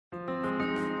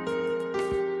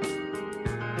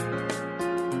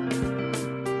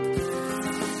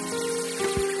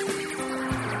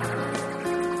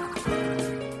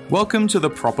Welcome to the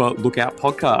Proper Lookout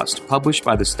podcast, published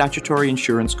by the Statutory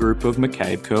Insurance Group of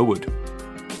McCabe Curwood.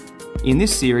 In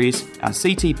this series, our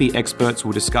CTP experts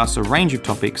will discuss a range of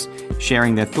topics,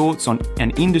 sharing their thoughts on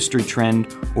an industry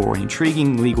trend or an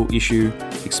intriguing legal issue,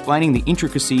 explaining the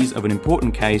intricacies of an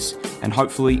important case, and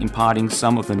hopefully imparting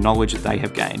some of the knowledge that they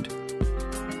have gained.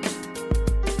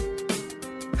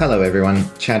 Hello everyone,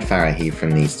 Chad Farah here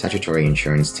from the Statutory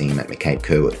Insurance team at McCabe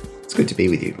Curwood. It's good to be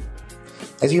with you.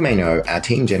 As you may know, our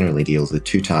team generally deals with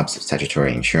two types of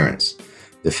statutory insurance.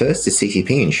 The first is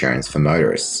CTP insurance for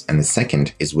motorists, and the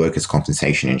second is workers'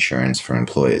 compensation insurance for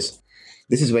employers.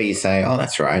 This is where you say, oh,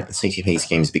 that's right, the CTP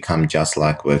schemes become just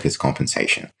like workers'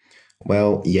 compensation.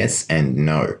 Well, yes and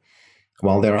no.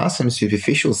 While there are some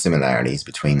superficial similarities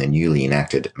between the newly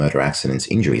enacted Motor Accidents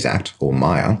Injuries Act, or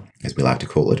MIA, as we like to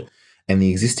call it, and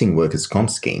the existing workers' comp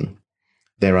scheme,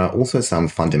 there are also some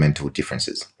fundamental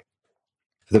differences.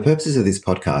 For the purposes of this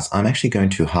podcast, I'm actually going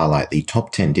to highlight the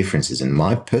top 10 differences, in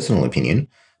my personal opinion,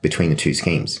 between the two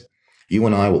schemes. You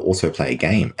and I will also play a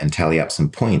game and tally up some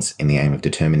points in the aim of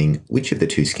determining which of the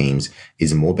two schemes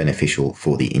is more beneficial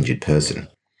for the injured person.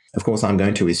 Of course, I'm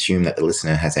going to assume that the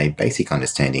listener has a basic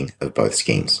understanding of both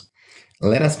schemes.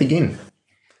 Let us begin.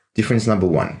 Difference number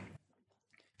 1.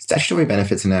 Statutory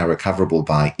benefits are now recoverable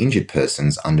by injured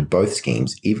persons under both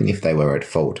schemes, even if they were at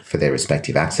fault for their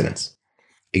respective accidents.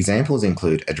 Examples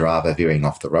include a driver veering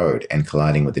off the road and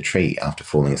colliding with a tree after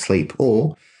falling asleep,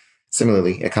 or,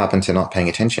 similarly, a carpenter not paying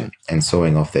attention and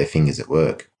sawing off their fingers at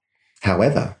work.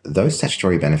 However, those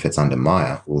statutory benefits under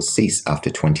MIA will cease after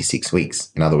 26 weeks,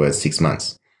 in other words, 6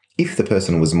 months, if the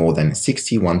person was more than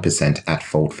 61% at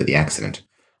fault for the accident,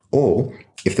 or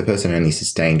if the person only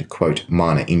sustained, quote,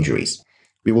 minor injuries.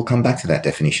 We will come back to that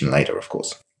definition later, of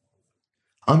course.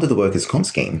 Under the workers' comp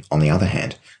scheme, on the other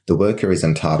hand, the worker is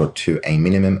entitled to a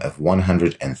minimum of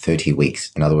 130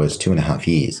 weeks, in other words, 2.5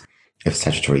 years, of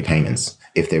statutory payments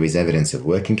if there is evidence of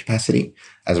work incapacity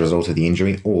as a result of the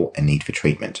injury or a need for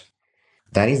treatment.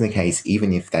 That is the case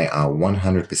even if they are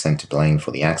 100% to blame for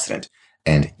the accident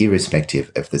and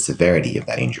irrespective of the severity of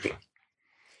that injury.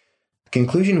 The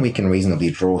conclusion we can reasonably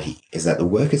draw here is that the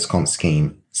workers' comp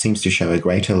scheme seems to show a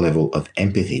greater level of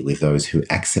empathy with those who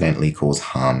accidentally cause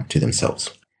harm to themselves.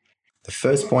 The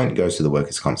first point goes to the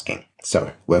workers' comp scheme.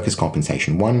 So, workers'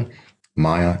 compensation 1,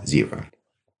 MIA 0.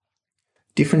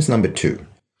 Difference number 2.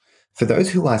 For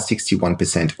those who are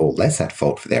 61% or less at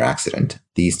fault for their accident,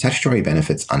 the statutory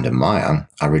benefits under MIA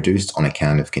are reduced on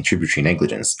account of contributory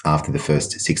negligence after the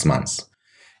first 6 months.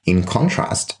 In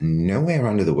contrast, nowhere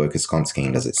under the workers' comp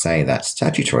scheme does it say that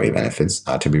statutory benefits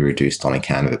are to be reduced on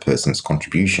account of a person's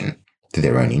contribution to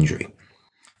their own injury.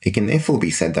 It can therefore be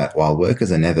said that while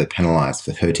workers are never penalised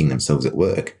for hurting themselves at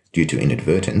work due to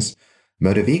inadvertence,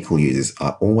 motor vehicle users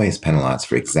are always penalised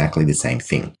for exactly the same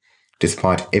thing,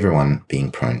 despite everyone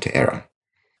being prone to error.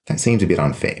 That seems a bit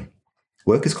unfair.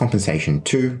 Workers' compensation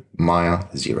 2, MIA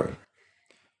 0.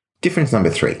 Difference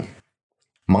number 3.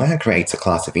 MIA creates a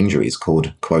class of injuries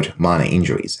called, quote, minor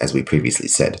injuries, as we previously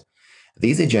said.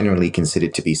 These are generally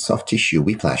considered to be soft tissue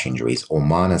whiplash injuries or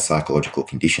minor psychological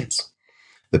conditions.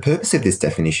 The purpose of this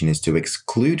definition is to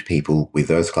exclude people with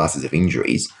those classes of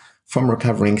injuries from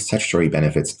recovering statutory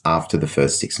benefits after the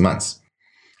first 6 months.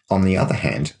 On the other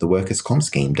hand, the workers' comp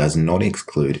scheme does not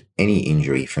exclude any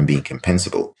injury from being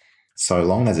compensable, so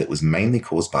long as it was mainly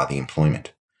caused by the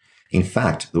employment. In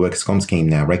fact, the workers' comp scheme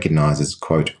now recognises,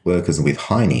 quote, workers with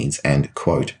high needs and,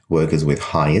 quote, workers with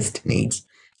highest needs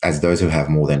as those who have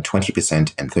more than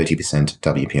 20% and 30%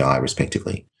 WPI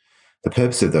respectively. The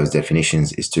purpose of those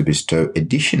definitions is to bestow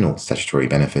additional statutory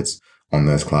benefits on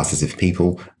those classes of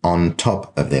people on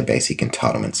top of their basic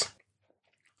entitlements.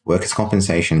 Workers'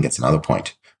 compensation gets another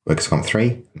point. Workers' comp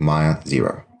 3, MIA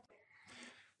 0.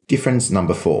 Difference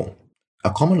number 4. A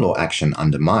common law action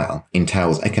under MIA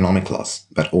entails economic loss,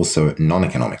 but also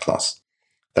non-economic loss.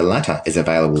 The latter is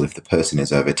available if the person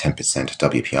is over 10%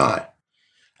 WPI.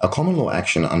 A common law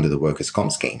action under the workers'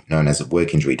 comp scheme, known as a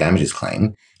work injury damages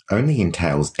claim, only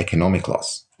entails economic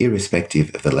loss,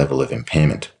 irrespective of the level of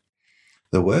impairment.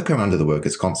 The worker under the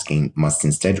workers' comp scheme must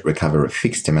instead recover a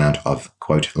fixed amount of,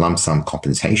 quote, lump sum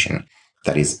compensation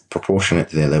that is proportionate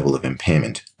to their level of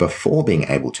impairment before being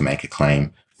able to make a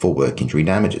claim for work injury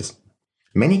damages.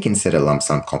 Many consider lump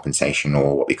sum compensation,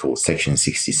 or what we call Section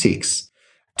 66,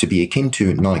 to be akin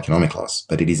to non-economic loss,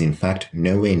 but it is in fact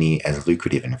nowhere near as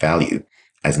lucrative in value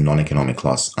as non-economic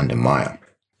loss under MIA.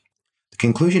 The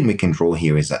conclusion we can draw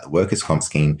here is that the workers' comp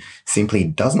scheme simply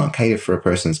does not cater for a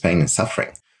person's pain and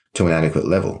suffering to an adequate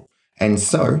level, and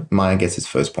so MIA gets its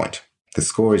first point. The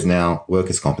score is now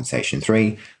workers' compensation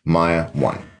 3, MIA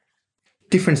 1.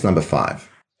 Difference number 5.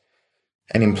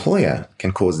 An employer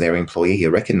can cause their employee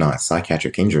a recognised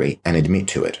psychiatric injury and admit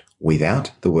to it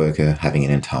without the worker having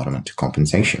an entitlement to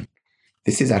compensation.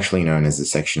 This is actually known as the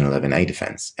Section 11A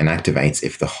defence and activates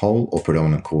if the whole or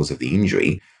predominant cause of the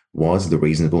injury was the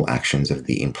reasonable actions of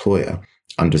the employer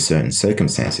under certain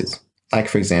circumstances, like,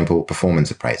 for example,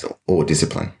 performance appraisal or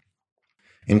discipline.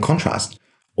 In contrast,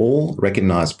 all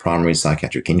recognised primary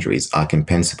psychiatric injuries are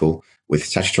compensable with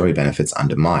statutory benefits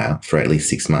under Maya for at least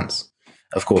 6 months.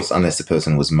 Of course, unless the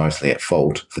person was mostly at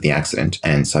fault for the accident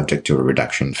and subject to a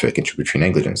reduction for contributory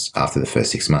negligence after the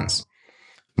first 6 months.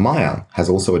 Maya has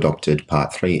also adopted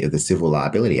Part 3 of the Civil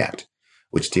Liability Act,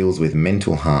 which deals with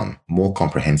mental harm more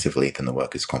comprehensively than the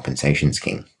Workers' Compensation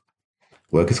Scheme.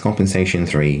 Workers' Compensation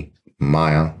 3,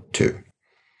 Maya 2.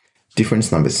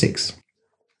 Difference number 6.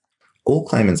 All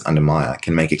claimants under Maya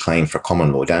can make a claim for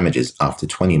common law damages after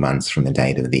 20 months from the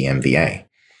date of the MVA,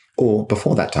 or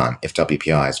before that time if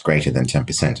WPI is greater than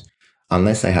 10%,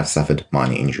 unless they have suffered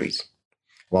minor injuries.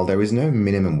 While there is no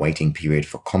minimum waiting period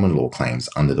for common law claims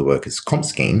under the Workers' Comp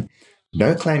Scheme,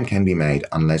 no claim can be made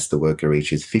unless the worker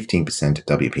reaches 15%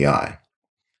 WPI.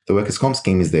 The Workers' Comp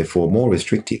Scheme is therefore more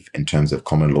restrictive in terms of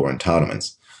common law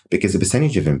entitlements, because the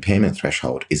percentage of impairment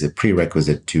threshold is a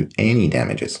prerequisite to any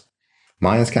damages.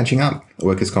 Maya's catching up.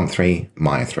 Workers' Comp 3,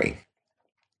 Maya 3.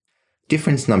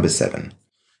 Difference number 7.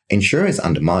 Insurers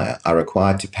under Maya are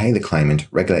required to pay the claimant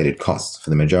regulated costs for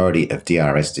the majority of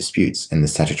DRS disputes in the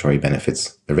statutory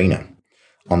benefits arena.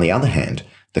 On the other hand,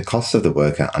 the costs of the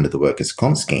worker under the Workers'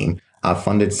 Comp Scheme are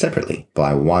funded separately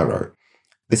by WIRO.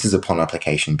 This is upon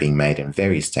application being made in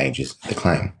various stages of the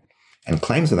claim, and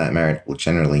claims of that merit will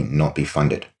generally not be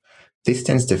funded. This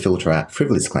tends to filter out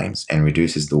frivolous claims and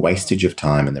reduces the wastage of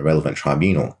time in the relevant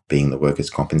tribunal, being the Workers'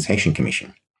 Compensation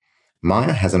Commission.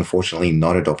 Maya has unfortunately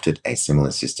not adopted a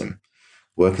similar system.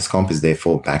 Workers' Comp is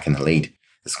therefore back in the lead.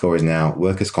 The score is now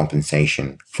Workers'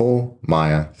 Compensation 4,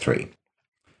 Maya 3.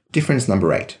 Difference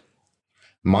number 8.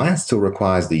 Maya still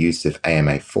requires the use of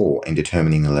AMA 4 in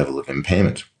determining the level of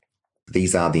impairment.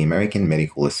 These are the American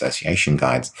Medical Association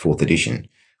Guides, 4th edition,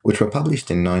 which were published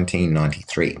in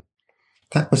 1993.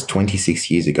 That was 26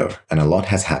 years ago, and a lot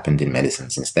has happened in medicine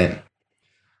since then.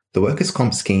 The Workers'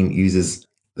 Comp Scheme uses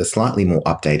the slightly more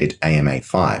updated AMA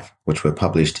 5, which were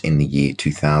published in the year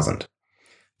 2000.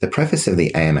 The preface of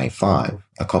the AMA 5,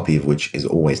 a copy of which is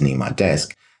always near my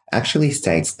desk, actually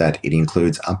states that it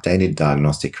includes updated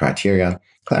diagnostic criteria,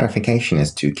 clarification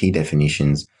as to key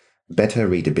definitions, better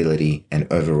readability, and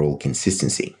overall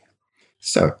consistency.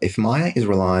 So, if Maya is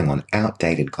relying on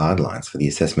outdated guidelines for the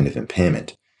assessment of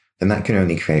impairment, then that can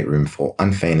only create room for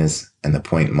unfairness, and the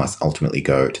point must ultimately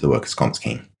go to the Workers' Comp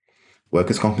Scheme.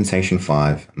 Workers' Compensation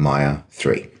 5, Maya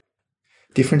 3.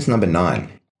 Difference number 9.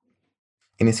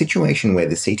 In a situation where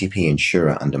the CTP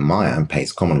insurer under Maya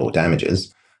pays common law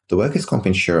damages, the Workers' Comp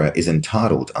insurer is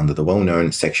entitled under the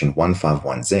well-known Section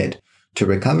 151Z to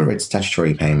recover its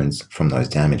statutory payments from those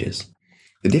damages.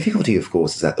 The difficulty, of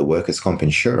course, is that the Workers' Comp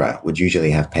insurer would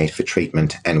usually have paid for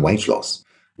treatment and wage loss,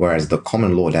 whereas the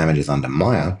common law damages under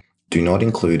Maya do not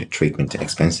include treatment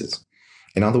expenses.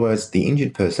 In other words, the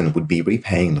injured person would be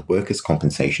repaying the Workers'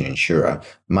 Compensation insurer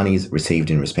monies received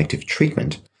in respect of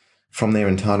treatment from their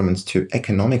entitlements to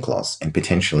economic loss and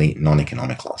potentially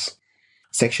non-economic loss.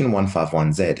 Section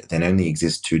 151Z then only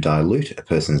exists to dilute a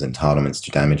person's entitlements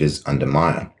to damages under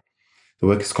Maya. The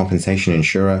Workers' Compensation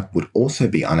insurer would also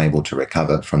be unable to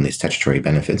recover from the statutory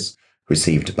benefits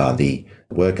received by the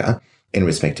worker in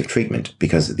respect of treatment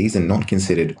because these are not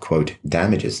considered, quote,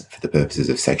 damages for the purposes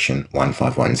of Section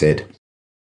 151Z.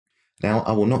 Now,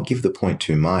 I will not give the point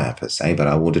to Maya per se, but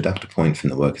I will deduct a point from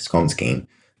the Workers' Comp Scheme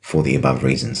for the above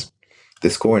reasons.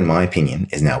 The score, in my opinion,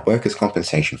 is now Workers'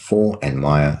 Compensation 4 and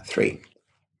Maya 3.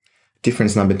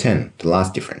 Difference number 10, the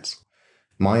last difference.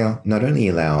 Maya not only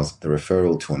allows the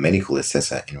referral to a medical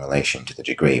assessor in relation to the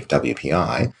degree of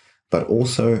WPI, but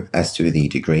also as to the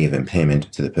degree of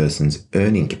impairment to the person's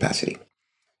earning capacity.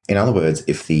 In other words,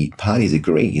 if the parties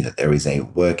agree that there is a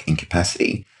work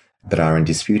incapacity, but are in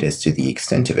dispute as to the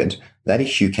extent of it, that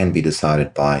issue can be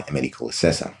decided by a medical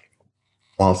assessor.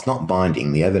 Whilst not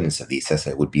binding, the evidence of the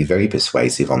assessor would be very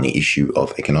persuasive on the issue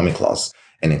of economic loss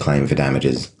and a claim for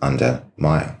damages under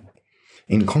Maya.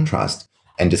 In contrast,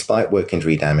 and despite work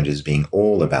injury damages being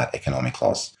all about economic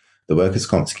loss, the Workers'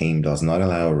 Comp Scheme does not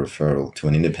allow a referral to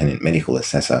an independent medical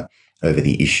assessor over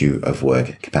the issue of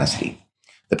work capacity.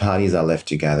 The parties are left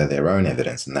to gather their own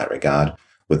evidence in that regard,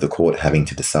 with the court having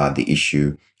to decide the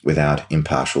issue without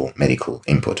impartial medical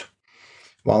input.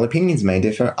 While opinions may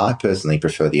differ, I personally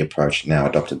prefer the approach now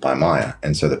adopted by Maya,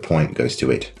 and so the point goes to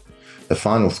it. The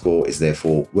final score is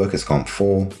therefore Workers' Comp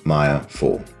 4, Maya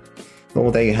 4.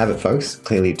 Well, there you have it, folks.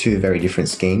 Clearly two very different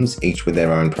schemes, each with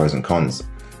their own pros and cons.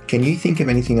 Can you think of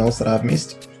anything else that I've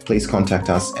missed? Please contact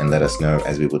us and let us know,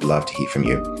 as we would love to hear from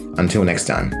you. Until next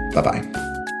time, bye-bye.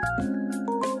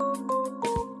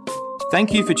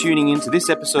 Thank you for tuning in to this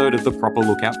episode of the Proper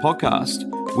Lookout podcast.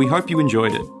 We hope you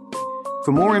enjoyed it.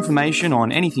 For more information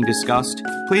on anything discussed,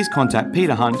 please contact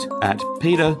Peter Hunt at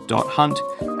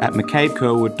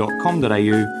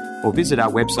peter.hunt@mccabecurwood.com.au or visit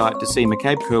our website to see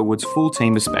McCabe Curwood's full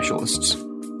team of specialists.